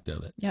aspect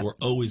of it. Yep. We're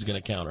always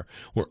going to counter.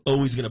 We're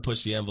always going to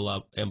push the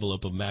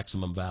envelope of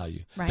maximum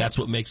value. Right. That's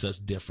what makes us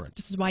different.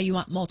 This is why you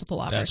want multiple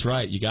offers. That's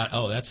right.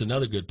 That's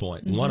another good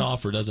point. Mm-hmm. One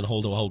offer doesn't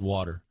hold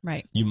water.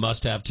 Right. You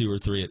must have 2 or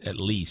 3 at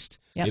least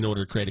in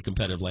order to create a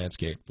competitive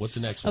landscape. What's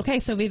the next one? Okay,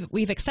 so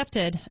we've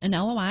accepted an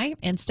LOI,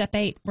 and step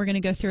 8, we're going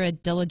to go through a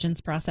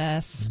diligence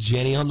process.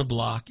 Jenny on the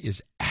block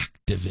is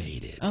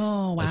activated.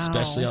 Oh, wow.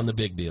 Especially on the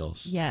big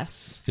deals.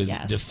 Yes. Because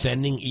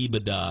defending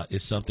EBITDA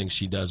is something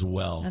she does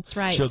well. That's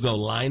right. She'll go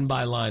line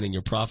by line in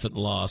your profit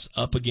and loss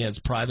up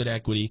against private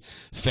equity,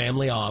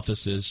 family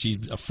offices.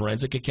 She's a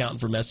forensic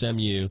accountant from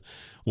SMU,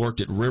 worked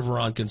at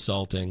Riveron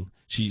Consulting.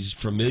 She's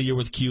familiar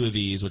with Q of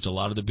E's, which a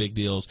lot of the big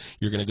deals,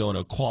 you're going to go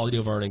into a quality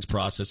of earnings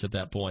process at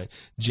that point.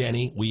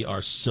 Jenny, we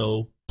are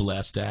so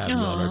blessed to have you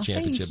on our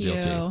championship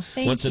deal team.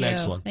 What's the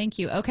next one? Thank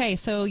you. Okay,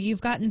 so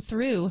you've gotten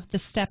through the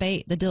step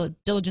 8, the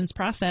diligence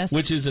process,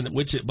 which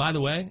by the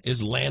way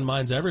is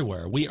landmines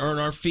everywhere. We earn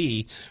our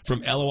fee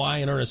from LOI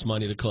and earnest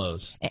money to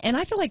close. And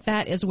I feel like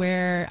that is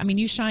where, I mean,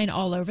 you shine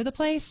all over the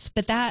place,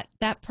 but that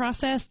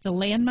process, the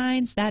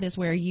landmines, that is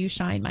where you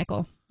shine,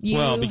 Michael.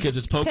 Because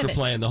it's poker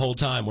playing the whole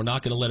time. We're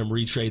not going to let them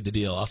retrade the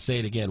deal. I'll say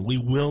it again. We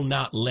will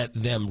not let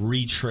them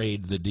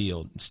retrade the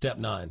deal. Step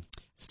 9.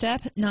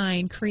 Step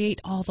 9,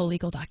 create all the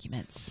legal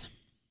documents.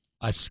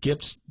 I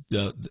skipped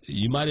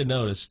you might have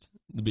noticed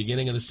the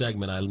beginning of the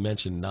segment I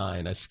mentioned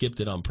 9. I skipped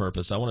it on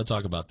purpose. I want to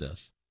talk about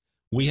this.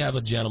 We have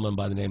a gentleman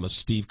by the name of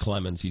Steve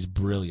Clemens. He's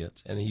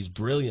brilliant. And he's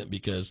brilliant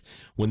because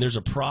when there's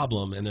a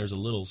problem and there's a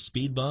little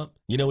speed bump,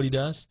 you know what he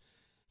does?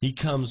 He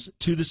comes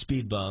to the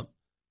speed bump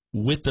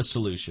with the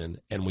solution,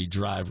 and we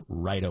drive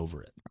right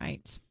over it.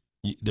 Right.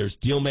 There's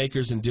deal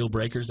makers and deal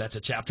breakers. That's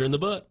a chapter in the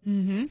book.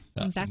 Mm-hmm.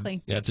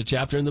 Exactly. That's a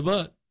chapter in the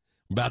book.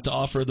 We're about to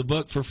offer the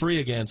book for free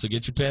again, so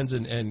get your pens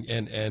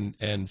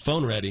and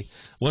phone ready.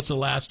 What's the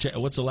last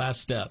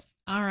step?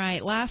 All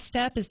right. Last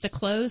step is to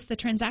close the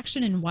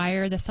transaction and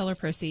wire the seller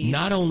proceeds.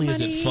 Not only is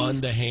it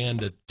fun to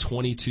hand a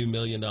 $22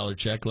 million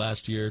check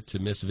last year to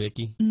Miss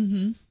Vicky,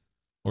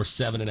 or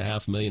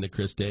 $7.5 million to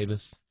Chris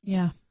Davis.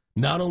 Yeah.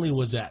 Not only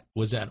was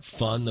that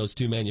fun, those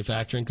 2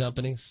 manufacturing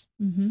companies,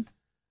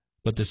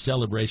 but the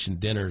celebration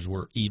dinners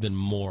were even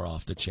more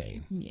off the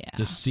chain. Yeah.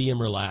 To see him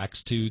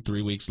relax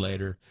 2-3 weeks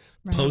later,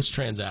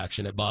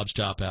 post-transaction at Bob's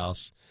Chop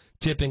House,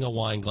 tipping a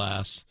wine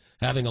glass,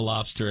 having a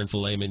lobster and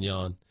filet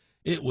mignon.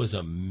 It was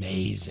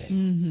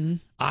amazing.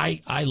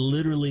 I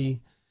literally,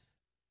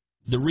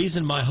 the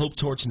reason my hope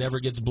torch never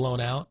gets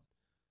blown out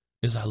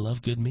is I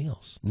love good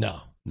meals. No,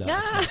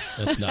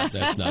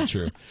 that's not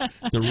true.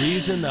 The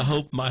reason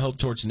my hope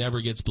torch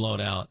never gets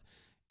blown out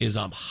is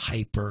I'm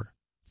hyper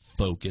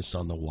focus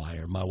on the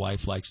wire. My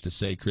wife likes to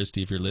say,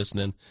 Christy, if you're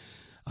listening,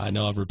 I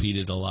know I've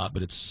repeated it a lot,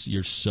 but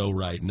you're so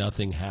right.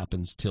 Nothing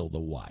happens till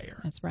the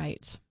wire. That's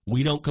right.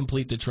 We don't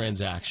complete the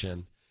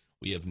transaction.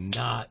 We have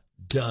not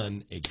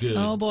done a good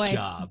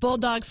job.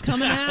 Bulldog's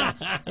coming out.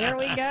 There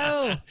we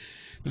go.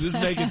 Is this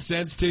making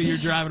sense to you? You're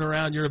driving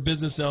around, you're a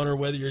business owner,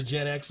 whether you're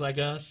Gen X like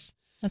us.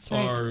 That's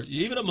right. Or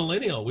even a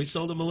millennial. We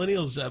sold to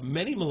millennials,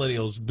 many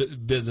millennials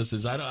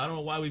businesses. I don't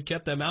know why we've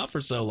kept them out for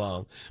so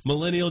long.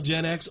 Millennial,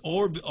 Gen X,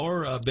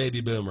 or a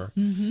baby boomer.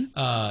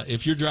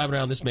 If you're driving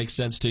around, this makes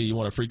sense to you. You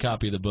want a free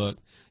copy of the book.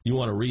 You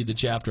want to read the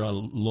chapter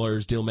on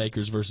lawyers, deal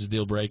makers versus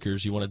deal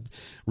breakers. You want to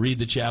read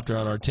the chapter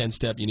on our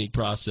 10-step unique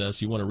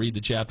process. You want to read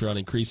the chapter on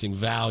increasing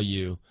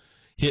value.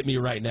 Hit me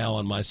right now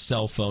on my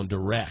cell phone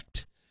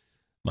direct.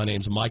 My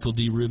name's Michael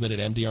D. Rubin at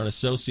MDR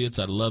Associates.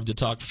 I'd love to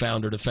talk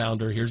founder to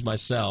founder. Here's my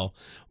cell.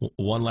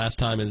 One last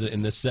time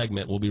in this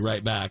segment. We'll be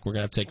right back. We're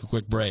going to have to take a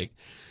quick break.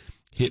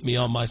 Hit me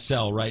on my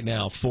cell right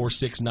now,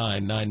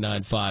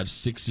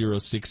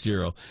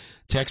 469-995-6060.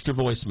 Text or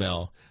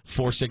voicemail,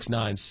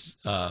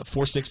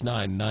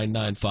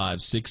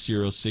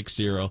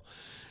 469-995-6060.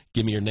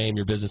 Give me your name,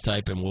 your business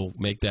type, and we'll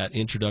make that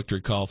introductory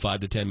call,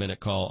 5 to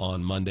 10-minute call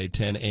on Monday,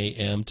 10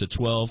 a.m. to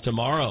 12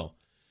 tomorrow.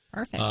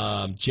 Perfect.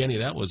 Jenny,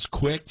 that was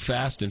quick,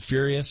 fast, and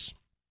furious.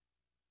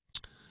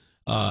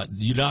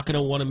 You're not going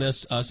to want to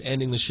miss us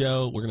ending the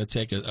show. We're going to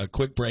take a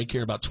quick break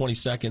here, about 20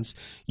 seconds.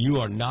 You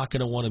are not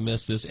going to want to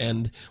miss this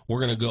end. We're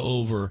going to go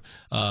over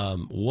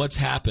what's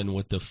happened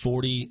with the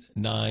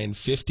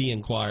 4950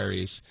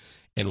 inquiries,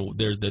 and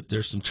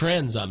there's some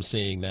trends I'm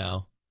seeing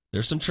now.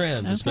 There's some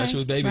trends, especially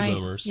with baby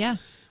boomers. Yeah.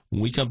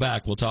 When we come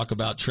back, we'll talk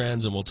about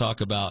trends, and we'll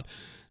talk about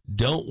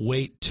don't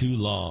wait too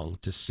long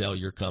to sell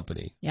your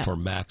company for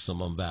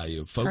maximum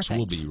value. Folks,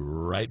 we'll be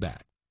right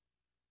back.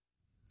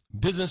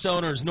 Business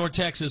owners, North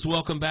Texas,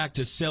 welcome back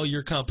to Sell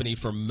Your Company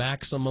for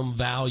Maximum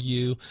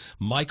Value.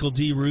 Michael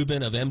D.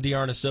 Rubin of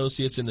MDR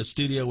Associates in the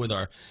studio with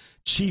our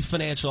Chief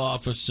Financial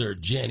Officer,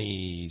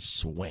 Jenny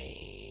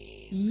Swain.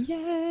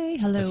 Yay.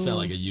 Hello. That sounds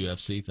like a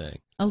UFC thing.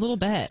 A little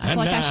bit. I feel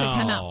like I should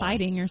come out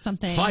fighting or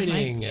something.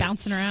 Fighting. Like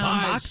bouncing around,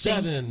 boxing.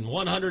 5'7",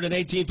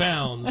 118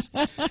 pounds.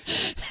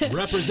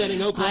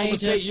 Representing Oklahoma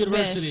State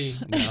University.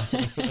 No.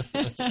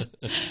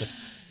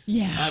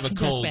 Yeah, I have a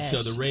cold, so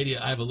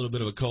I have a little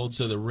bit of a cold,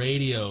 so the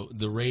radio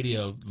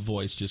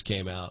voice just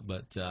came out,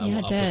 but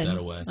I'll put that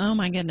away. Oh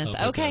my goodness.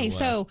 Okay,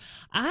 so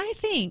I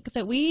think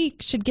that we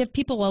should give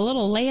people a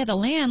little lay of the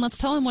land. Let's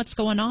tell them what's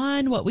going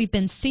on, what we've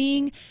been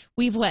seeing.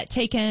 We've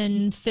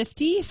taken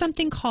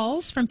 50-something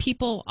calls from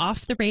people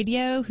off the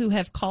radio who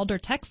have called or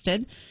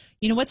texted.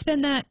 You know, what's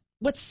been that?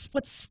 What's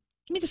give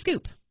me the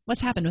scoop. What's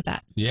happened with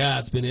that? Yeah,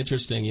 it's been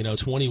interesting.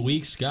 20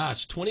 weeks.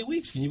 Gosh, 20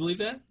 weeks. Can you believe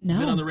that? No.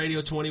 Been on the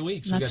radio 20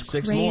 weeks. That's we got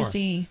 6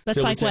 crazy. more.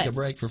 That's like we take a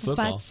break for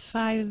football. That's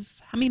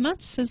 5. How many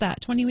months is that?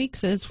 20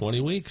 weeks is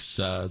 20 weeks.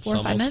 4 or 5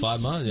 almost months.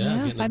 5 months.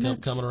 Yeah, getting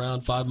coming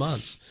around 5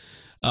 months.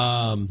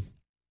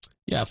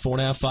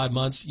 4.5, 5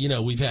 months.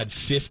 We've had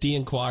 50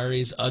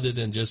 inquiries other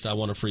than just I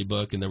want a free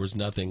book, and there was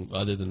nothing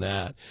other than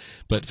that.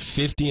 But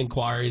 50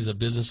 inquiries of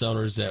business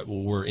owners that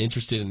were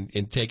interested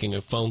in taking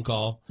a phone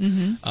call.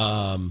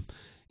 Mm-hmm.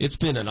 It's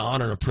been an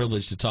honor and a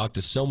privilege to talk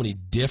to so many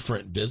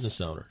different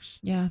business owners.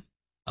 Yeah.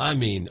 I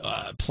mean,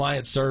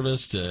 appliance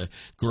service to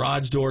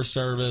garage door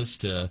service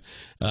to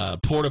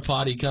porta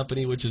potty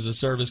company, which is a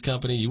service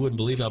company. You wouldn't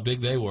believe how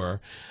big they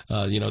were.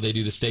 They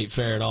do the state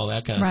fair and all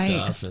that kind of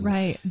stuff.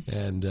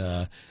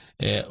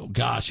 And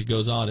gosh, it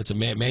goes on. It's a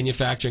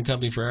manufacturing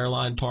company for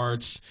airline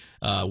parts,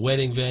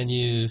 wedding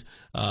venues.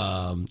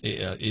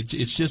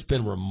 It's just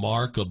been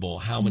remarkable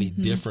how many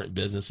different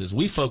businesses.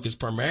 We focus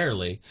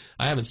primarily,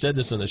 I haven't said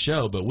this on the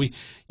show, but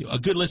a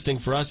good listing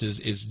for us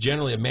is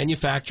generally a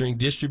manufacturing,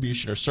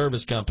 distribution, or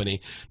service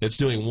company that's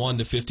doing 1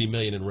 to 50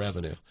 million in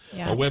revenue.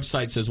 Yeah. Our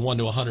website says 1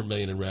 to 100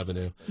 million in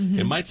revenue.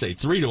 It might say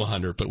 3 to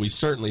 100, but we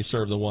certainly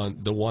serve the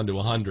 1 to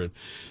 100.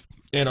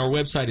 And our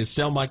website is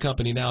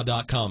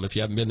sellmycompanynow.com. If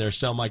you haven't been there,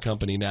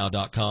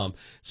 sellmycompanynow.com.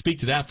 Speak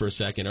to that for a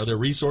second. Are there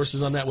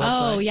resources on that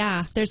website? Oh,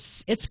 yeah.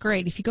 It's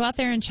great. If you go out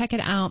there and check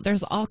it out,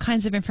 there's all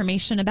kinds of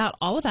information about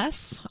all of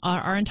us,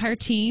 our entire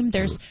team.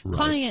 There's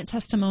client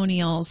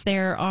testimonials.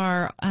 There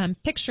are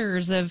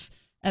pictures of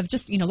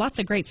just, lots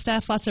of great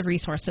stuff, lots of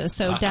resources.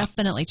 So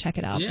definitely check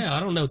it out. Yeah, I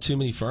don't know too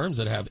many firms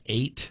that have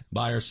 8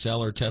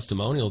 buyer-seller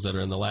testimonials that are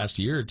in the last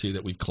year or two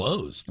that we've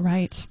closed.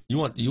 Right. You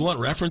want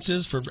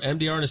references for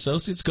MDR and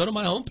Associates? Go to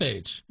my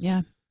homepage.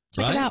 Yeah.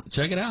 Check it out.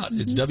 Check it out.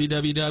 It's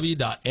www.mdrma.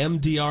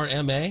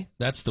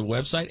 That's the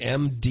website,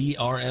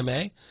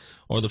 MDRMA.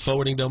 Or the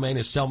forwarding domain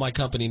is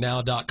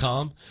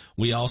sellmycompanynow.com.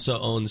 We also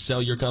own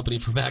Sell Your Company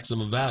for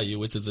Maximum Value,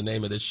 which is the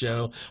name of this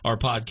show, our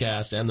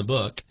podcast, and the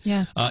book.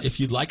 Yeah. If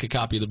you'd like a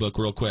copy of the book,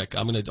 real quick,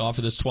 I'm going to offer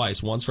this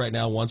twice, once right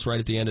now, once right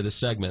at the end of this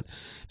segment.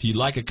 If you'd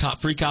like a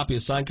free copy, a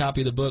signed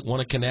copy of the book,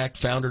 want to connect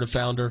founder to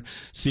founder,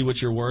 see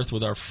what you're worth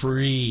with our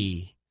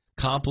free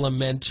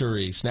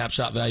Complimentary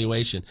snapshot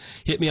valuation.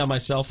 Hit me on my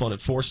cell phone at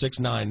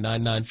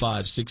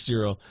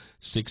 469-995-6060.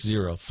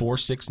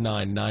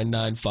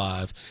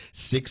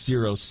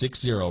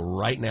 469-995-6060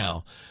 right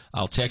now.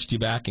 I'll text you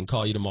back and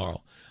call you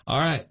tomorrow. All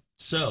right.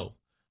 So,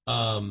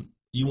 an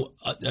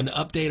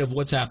update of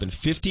what's happened.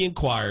 50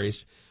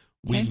 inquiries.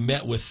 We've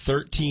met with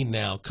 13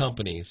 now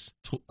companies,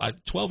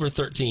 12 or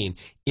 13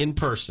 in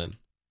person.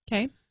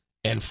 Okay.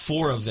 And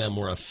 4 of them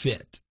were a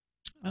fit.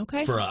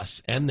 Okay. For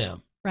us and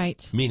them.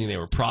 Right. Meaning they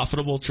were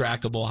profitable,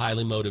 trackable,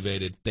 highly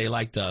motivated. They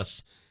liked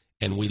us,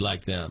 and we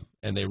liked them.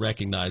 And they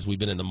recognize we've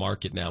been in the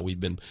market now. We've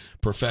been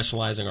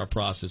professionalizing our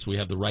process. We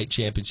have the right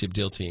championship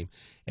deal team.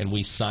 And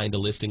we signed a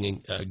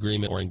listing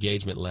agreement or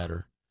engagement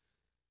letter.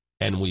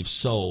 And we've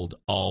sold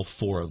all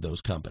 4 of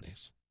those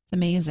companies. It's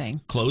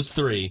amazing. Closed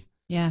 3.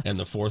 Yeah. And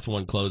the 4th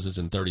one closes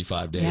in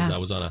 35 days. Yeah. I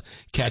was on a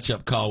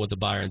catch-up call with the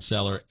buyer and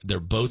seller.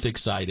 They're both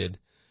excited.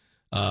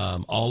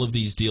 All of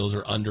these deals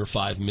are under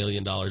 $5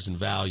 million in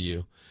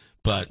value.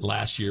 But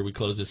last year we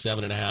closed a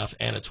 $7.5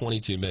 and a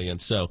 $22 million.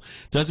 So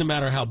it doesn't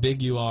matter how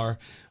big you are.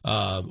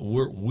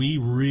 We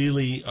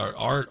really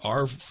are.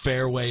 Our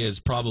fairway is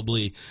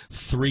probably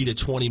 $3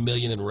 to $20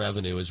 million in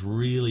revenue. Is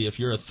really, if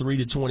you're a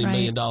 $3 to $20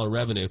 million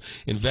revenue,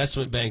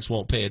 investment banks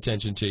won't pay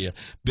attention to you.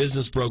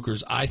 Business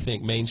brokers, I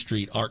think Main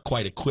Street aren't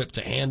quite equipped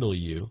to handle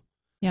you.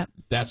 Yep.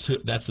 That's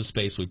the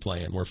space we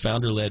play in. We're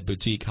founder-led,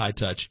 boutique,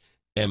 high-touch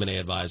M&A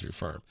advisory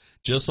firm.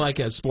 Just like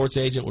a sports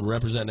agent would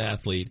represent an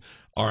athlete,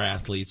 our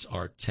athletes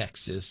are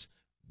Texas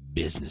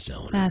business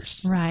owners.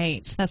 That's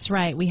right. That's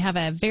right. We have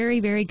a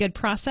very, very good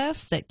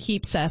process that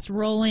keeps us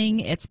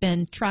rolling. It's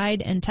been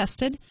tried and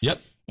tested.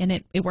 Yep. And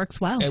it works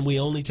well. And we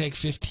only take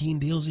 15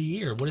 deals a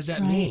year. What does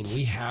that mean?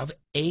 We have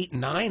 8,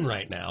 9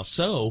 right now.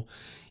 So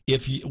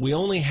we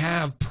only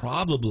have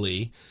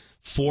probably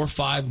 4 or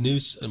 5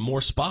 more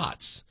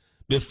spots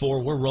before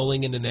we're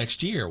rolling into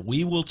next year.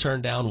 We will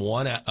turn down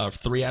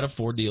 3 out of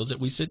 4 deals that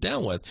we sit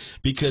down with,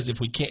 because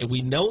if we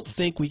don't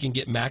think we can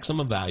get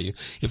maximum value,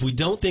 if we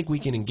don't think we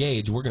can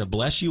engage, we're going to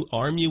bless you,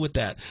 arm you with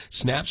that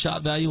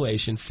snapshot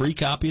valuation, free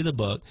copy of the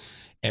book,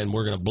 and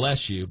we're going to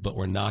bless you, but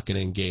we're not going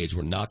to engage.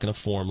 We're not going to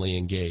formally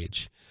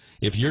engage.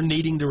 If you're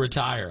needing to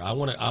retire, I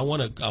want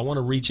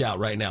to reach out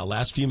right now.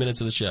 Last few minutes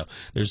of the show.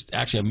 There's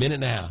actually a minute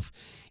and a half.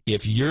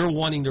 If you're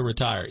wanting to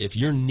retire, if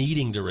you're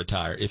needing to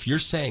retire, if you're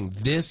saying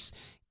this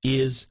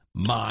is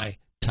my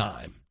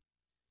time,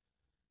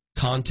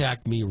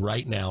 contact me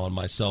right now on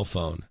my cell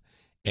phone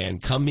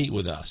and come meet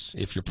with us.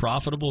 If you're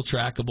profitable,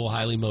 trackable,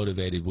 highly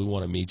motivated, we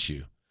want to meet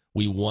you.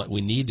 We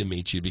need to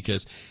meet you,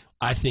 because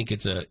I think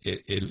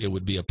it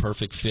would be a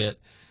perfect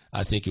fit.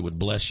 I think it would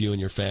bless you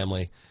and your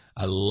family.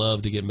 I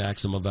love to get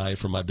maximum value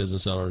from my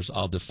business owners.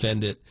 I'll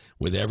defend it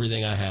with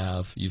everything I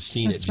have. You've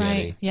seen That's it,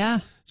 Jenny. Right. Yeah.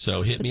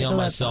 So hit me on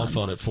my cell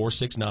phone at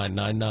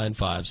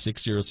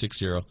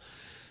 469-995-6060.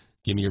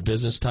 Give me your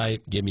business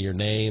type. Give me your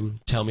name.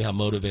 Tell me how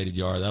motivated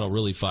you are. That'll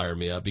really fire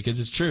me up, because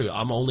it's true.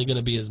 I'm only going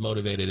to be as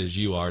motivated as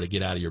you are to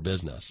get out of your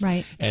business.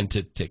 Right. And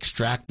to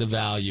extract the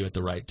value at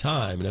the right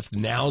time. And if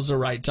now's the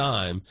right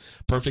time,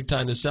 perfect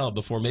time to sell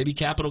before maybe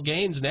capital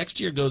gains next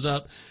year goes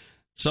up.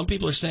 Some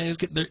people are saying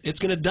it's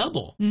going to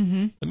double.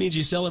 Mm-hmm. That means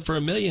you sell it for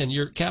 $1 million.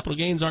 Your capital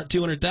gains aren't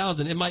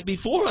 $200,000. It might be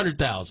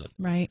 $400,000.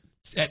 Right.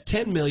 At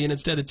 $10 million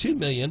instead of $2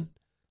 million,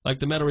 like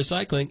the metal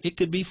recycling, it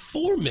could be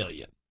 $4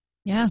 million.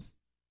 Yeah.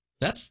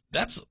 That's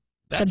a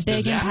big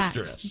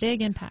disastrous. Impact.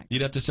 Big impact.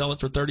 You'd have to sell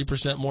it for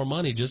 30% more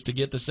money just to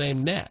get the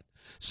same net.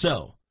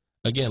 So,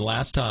 again,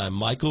 last time,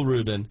 Michael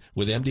Rubin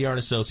with MDR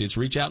Associates.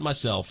 Reach out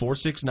myself,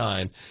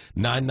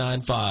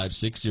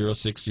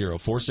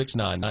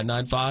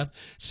 469-995-6060,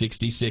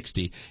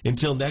 469-995-6060.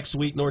 Until next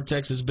week, North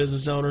Texas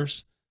business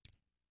owners,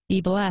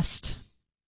 be blessed.